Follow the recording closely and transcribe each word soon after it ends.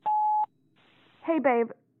Hey,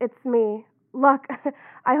 babe, it's me. Look,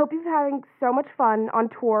 I hope you're having so much fun on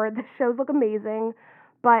tour. The shows look amazing.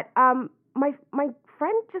 But my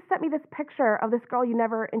friend just sent me this picture of this girl you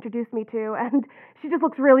never introduced me to, and she just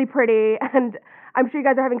looks really pretty. And I'm sure you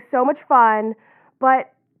guys are having so much fun.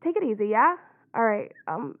 But take it easy, yeah? All right.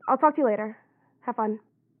 I'll talk to you later. Have fun.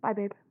 Bye, babe.